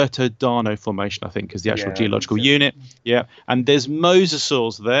Lopez de Bertodano Formation, I think, is the actual geological unit. Yeah. And there's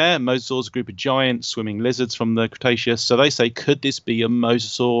mosasaurs there. Mosasaurs, a group of giant swimming lizards from the Cretaceous. So they say, could this be a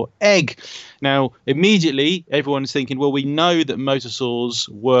mosasaur egg? Now, immediately, everyone's thinking, well, we know that mosasaurs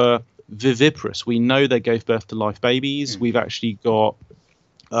were viviparous. We know they gave birth to live babies. We've actually got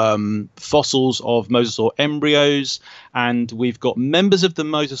fossils of mosasaur embryos, and we've got members of the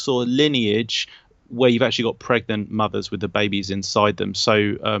mosasaur lineage where you've actually got pregnant mothers with the babies inside them.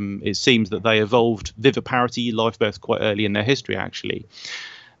 So it seems that they evolved viviparity, live birth, quite early in their history, actually.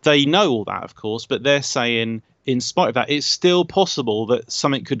 They know all that, of course, but they're saying in spite of that, it's still possible that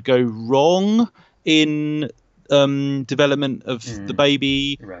something could go wrong in development of the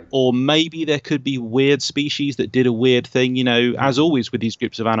baby, Right. or maybe there could be weird species that did a weird thing. You know, as always with these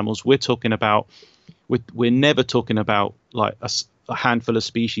groups of animals, we're never talking about like a handful of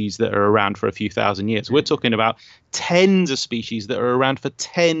species that are around for a few thousand years. We're talking about tens of species that are around for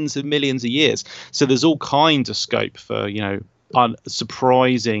tens of millions of years. So there's all kinds of scope for, you know,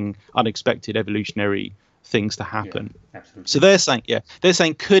 surprising, unexpected evolutionary things to happen. Yeah, absolutely. So they're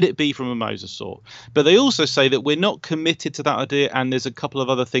saying could it be from a mosasaur? But they also say that we're not committed to that idea, and there's a couple of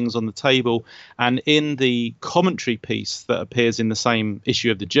other things on the table. And in the commentary piece that appears in the same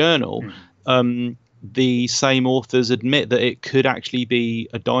issue of the journal, the same authors admit that it could actually be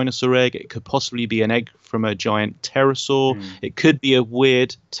a dinosaur egg. It could possibly be an egg from a giant pterosaur. It could be a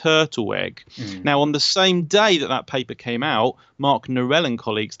weird turtle egg. Now, on the same day that paper came out, Mark Norell and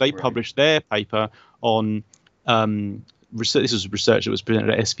colleagues, they published their paper on research. This was research that was presented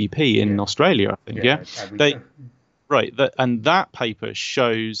at SVP in Australia, I think. And that paper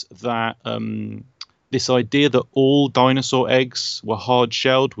shows that this idea that all dinosaur eggs were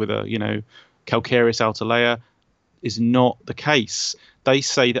hard-shelled with a, you know, calcareous outer layer is not the case. They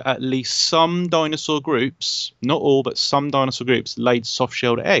say that at least some dinosaur groups, not all, but some dinosaur groups laid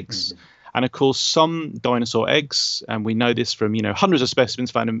soft-shelled eggs. And of course, some dinosaur eggs, and we know this from, you know, hundreds of specimens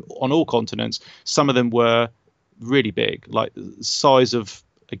found on all continents, some of them were really big, like the size of,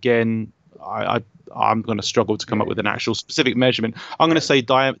 again, I'm going to struggle to come up with an actual specific measurement. I'm going to say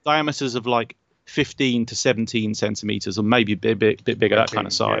diameters of like 15 to 17 centimeters, or maybe a bit bigger, that kind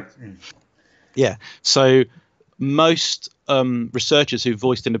of size. Yeah. So most researchers who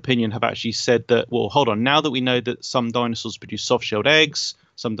voiced an opinion have actually said that, well, hold on, now that we know that some dinosaurs produce soft-shelled eggs,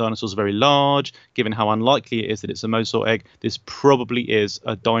 some dinosaurs are very large, given how unlikely it is that it's a mosasaur egg, this probably is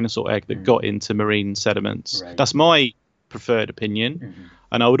a dinosaur egg that got into marine sediments. That's my preferred opinion.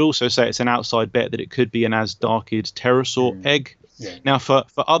 And I would also say it's an outside bet that it could be an Asdarchid pterosaur egg. Now, for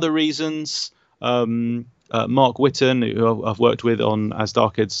other reasons, Mark Whitten, who I've worked with on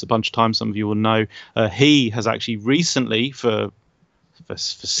Asdarchids a bunch of times, some of you will know, he has actually recently, for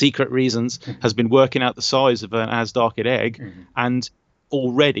secret reasons, has been working out the size of an Asdarchid egg, and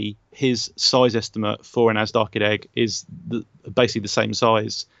already his size estimate for an Asdarchid egg is basically the same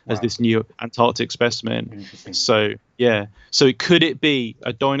size as this new Antarctic specimen. So could it be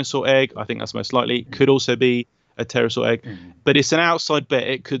a dinosaur egg? I think that's most likely. It could also be a pterosaur egg, but it's an outside bet.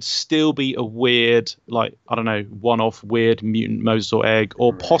 It could still be a weird, like, I don't know, one-off weird mutant mosasaur egg,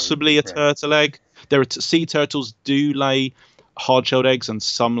 or possibly a turtle egg. There are sea turtles do lay hard-shelled eggs, and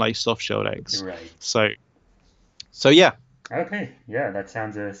some lay soft-shelled eggs. So yeah. Okay, yeah, that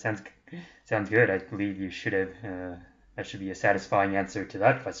sounds good. I believe you should have that should be a satisfying answer to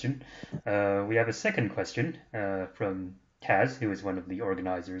that question. We have a second question from Kaz, who is one of the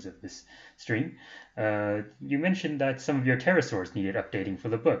organizers of this stream. You mentioned that some of your pterosaurs needed updating for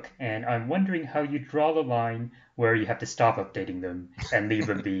the book, and I'm wondering how you draw the line where you have to stop updating them and leave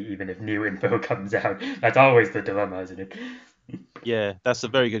them be even if new info comes out. That's always the dilemma, isn't it? Yeah, that's a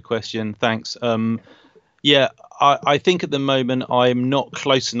very good question. Thanks. I think at the moment I'm not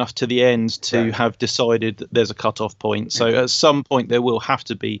close enough to the end to have decided that there's a cut-off point. So at some point there will have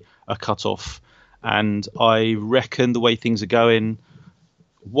to be a cut-off. And I reckon the way things are going,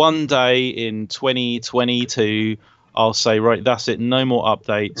 one day in 2022, I'll say, right, that's it. No more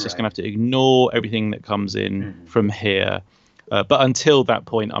updates. Just going to have to ignore everything that comes in from here. But until that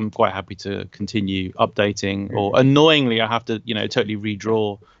point, I'm quite happy to continue updating. Or annoyingly, I have to, totally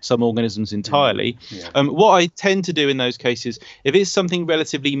redraw some organisms entirely. What I tend to do in those cases, if it's something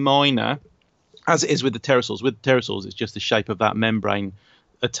relatively minor, as it is with the pterosaurs, it's just the shape of that membrane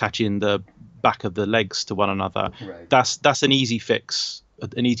attaching the back of the legs to one another. That's an easy fix,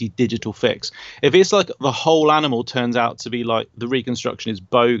 an easy digital fix. If it's like the whole animal turns out to be like the reconstruction is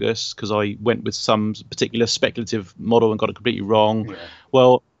bogus because I went with some particular speculative model and got it completely wrong,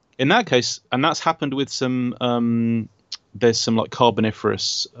 well, in that case, and that's happened with some there's some like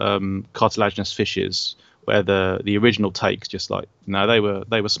carboniferous cartilaginous fishes where the original take just like, no,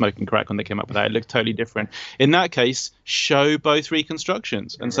 they were smoking crack when they came up with that. It looked totally different. In that case, show both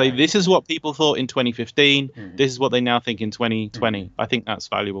reconstructions and say, this is what people thought in 2015. This is what they now think in 2020. I think that's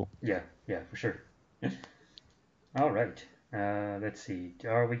valuable. Yeah, for sure. All right. Let's see.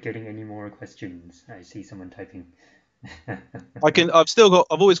 Are we getting any more questions? I see someone typing.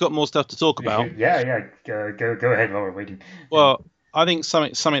 I've always got more stuff to talk about. Yeah. Go ahead while we're waiting. Well, I think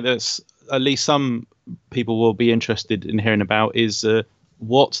something that's at least some people will be interested in hearing about is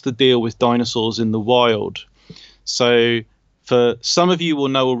what's the deal with dinosaurs in the wild. So for some of you will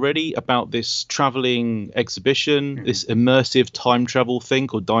know already about this traveling exhibition, this immersive time travel thing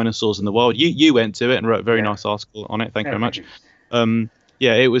called Dinosaurs in the Wild. You went to it and wrote a very nice article on it. Thank you very much.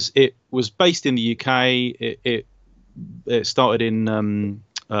 Yeah, it was based in the UK. It started in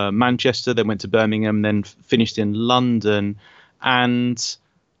Manchester, then went to Birmingham, then finished in London, and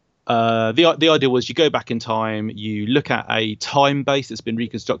the idea was you go back in time, you look at a time base that's been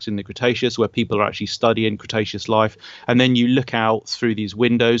reconstructed in the Cretaceous where people are actually studying Cretaceous life, and then you look out through these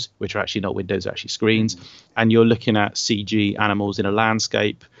windows, which are actually not windows, actually screens, and you're looking at CG animals in a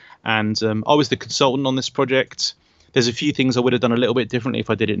landscape. And I was the consultant on this project. There's a few things I would have done a little bit differently if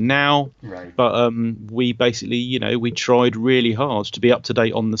I did it now. Right. But we basically, we tried really hard to be up to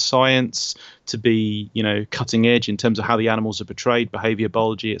date on the science, to be, cutting edge in terms of how the animals are portrayed, behavior,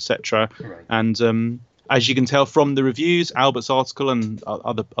 biology, etc. Right. And as you can tell from the reviews, Albert's article and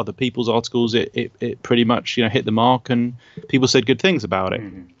other people's articles, it pretty much, hit the mark, and people said good things about it.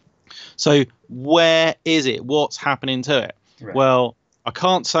 So where is it? What's happening to it? Right. Well, I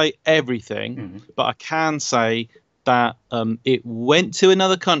can't say everything, but I can say that it went to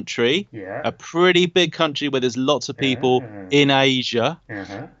another country, a pretty big country where there's lots of people in Asia,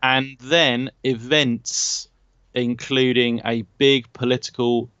 and then events including a big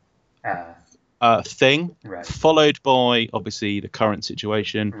political thing, followed by obviously the current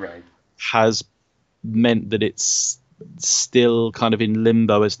situation, has meant that it's still kind of in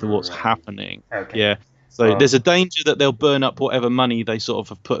limbo as to what's happening. Yeah. So there's a danger that they'll burn up whatever money they sort of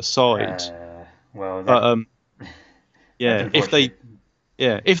have put aside. Yeah, if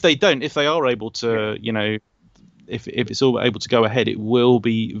they are able to, if it's all able to go ahead, it will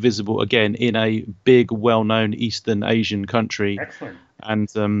be visible again in a big, well-known Eastern Asian country. Excellent.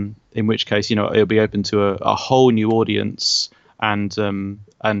 And in which case, it'll be open to a whole new audience, and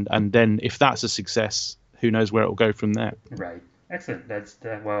then if that's a success, who knows where it will go from there. Right. Excellent. That's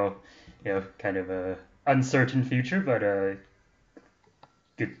kind of a uncertain future, but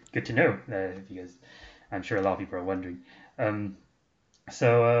good to know, because I'm sure a lot of people are wondering.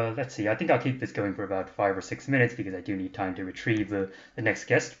 So let's see. I think I'll keep this going for about 5 or 6 minutes because I do need time to retrieve the next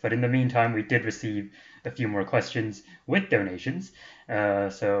guest. But in the meantime, we did receive a few more questions with donations.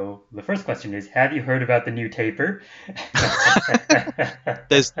 So the first question is: have you heard about the new taper?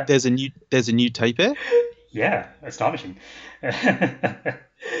 There's a new taper? Yeah, astonishing.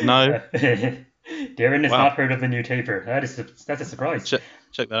 No. Darren has not heard of the new taper. That's a surprise.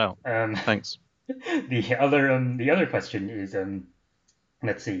 Check that out. Thanks. The other question is,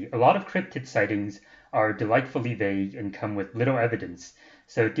 let's see. A lot of cryptid sightings are delightfully vague and come with little evidence.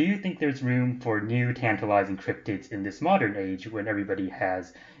 So do you think there's room for new tantalizing cryptids in this modern age when everybody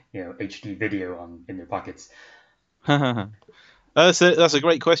has, HD video in their pockets? So that's a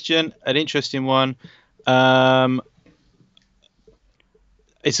great question, an interesting one.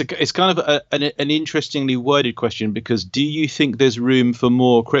 It's kind of an interestingly worded question, because do you think there's room for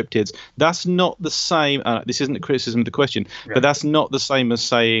more cryptids? That's not the same. This isn't a criticism of the question, but that's not the same as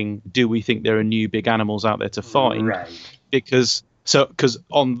saying, do we think there are new big animals out there to find? Right. Because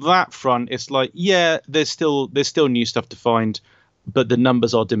on that front, it's like, yeah, there's still new stuff to find, but the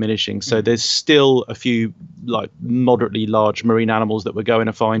numbers are diminishing. So there's still a few like moderately large marine animals that we're going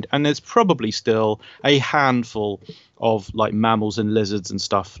to find, and there's probably still a handful of like mammals and lizards and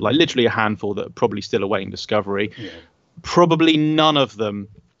stuff, like literally a handful that are probably still awaiting discovery. Probably none of them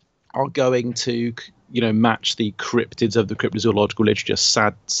are going to match the cryptids of the cryptozoological literature.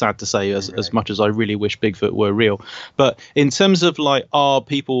 Sad to say, as much as I really wish Bigfoot were real. But in terms of like, are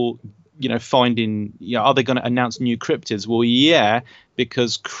people finding, are they going to announce new cryptids? Well, yeah,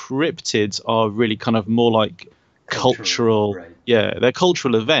 because cryptids are really kind of more like cultural, they're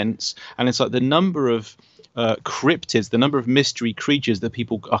cultural events, and it's like the number of cryptids, the number of mystery creatures that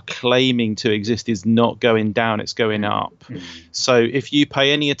people are claiming to exist is not going down, it's going up. So if you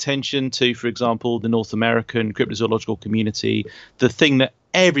pay any attention to, for example, the North American cryptozoological community, the thing that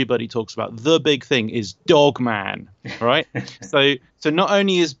everybody talks about, the big thing, is Dogman, right? So not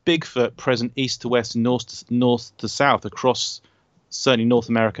only is Bigfoot present east to west and north to south across certainly North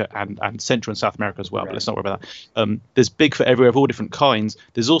America and Central and South America as well, but let's not worry about that. There's Bigfoot everywhere of all different kinds.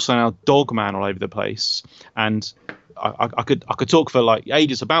 There's also now Dogman all over the place, and I could talk for like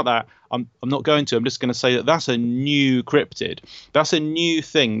ages about that. I'm not going to. I'm just going to say that that's a new cryptid. That's a new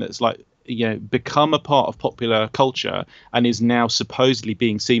thing that's like become a part of popular culture and is now supposedly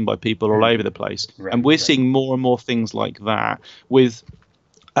being seen by people all over the place. And we're seeing more and more things like that with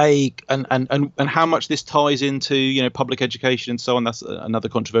and how much this ties into public education and so on. That's another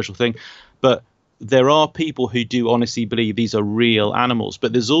controversial thing, but there are people who do honestly believe these are real animals,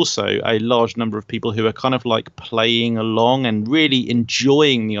 but there's also a large number of people who are kind of like playing along and really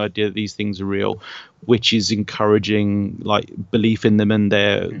enjoying the idea that these things are real, which is encouraging like belief in them and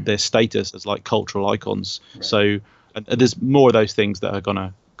their status as like cultural icons. Right. So there's more of those things that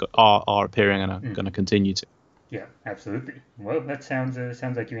are appearing and are going to continue to. Yeah, absolutely. Well, that sounds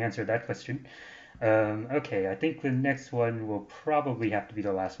like you answered that question. Okay, I think the next one will probably have to be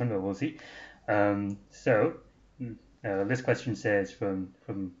the last one, but we'll see. So, this question says from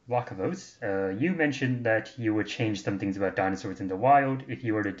Wakavos, you mentioned that you would change some things about dinosaurs in the wild. If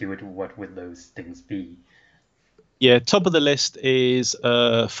you were to do it, what would those things be? Yeah, top of the list is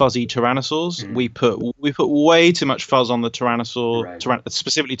fuzzy tyrannosaurs. We put way too much fuzz on the Right.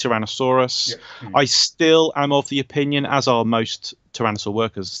 specifically Tyrannosaurus. Yeah. I still am of the opinion, as are most tyrannosaur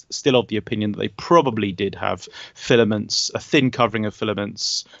workers, still of the opinion that they probably did have filaments, a thin covering of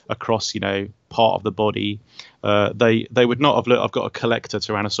filaments across, part of the body. They would not have looked. I've got a collector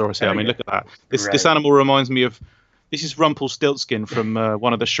Tyrannosaurus here. Oh, I mean, yeah. look at that. This Right. animal reminds me of. This is Rumpelstiltskin from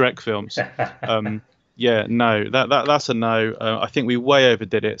one of the Shrek films. Yeah, no, that's a no. I think we way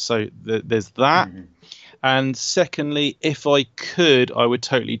overdid it. So there's that. And secondly, if I could, I would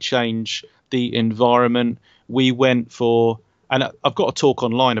totally change the environment. We went for, and I've got a talk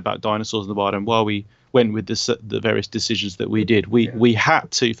online about dinosaurs in the wild, and while we went with the various decisions that we did, we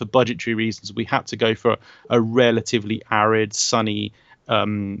had to, for budgetary reasons, we had to go for a relatively arid, sunny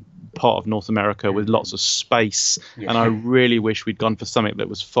part of North America with lots of space. Yeah. And I really wish we'd gone for something that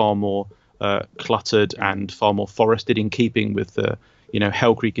was far more cluttered and far more forested, in keeping with the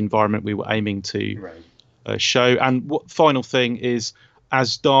Hell Creek environment we were aiming to Right. show. And what final thing is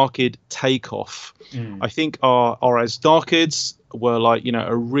Asdarkid Takeoff. I think our Asdarkids were like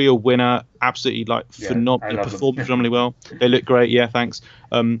a real winner, absolutely like phenomenal, performed phenomenally well. They look great, yeah, thanks.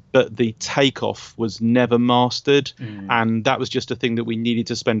 But the Takeoff was never mastered, and that was just a thing that we needed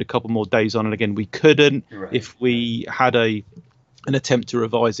to spend a couple more days on. And again, we couldn't. Right. If we had an attempt to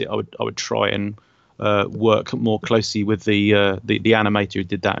revise it, I would try and work more closely with the animator who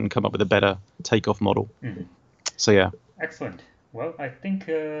did that and come up with a better Takeoff model. So yeah. Excellent. Well, I think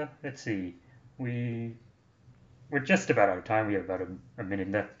let's see, we're just about out of time. We have about a minute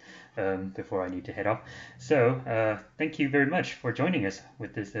left before I need to head off. So thank you very much for joining us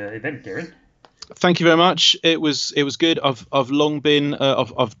with this event, Darren. Thank you very much. It was good. I've long been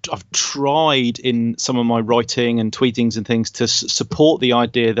I've tried in some of my writing and tweetings and things to support the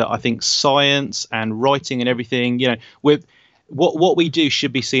idea that I think science and writing and everything, with what we do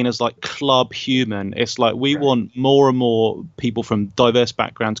should be seen as like club human. It's like we want more and more people from diverse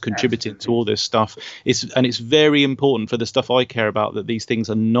backgrounds contributing to all this stuff. It's very important for the stuff I care about that these things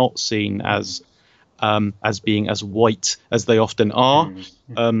are not seen as being as white as they often are.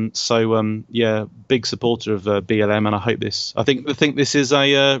 So yeah, big supporter of BLM, and I hope I think this is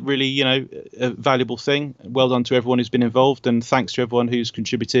a really a valuable thing. Well done to everyone who's been involved, and thanks to everyone who's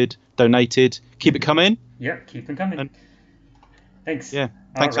contributed, donated. Keep it coming. Yeah, keep them coming. Thanks. Yeah,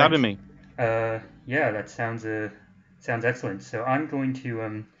 thanks for having me. Yeah, that sounds excellent. So I'm going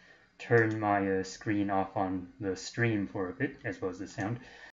to turn my screen off on the stream for a bit, as well as the sound.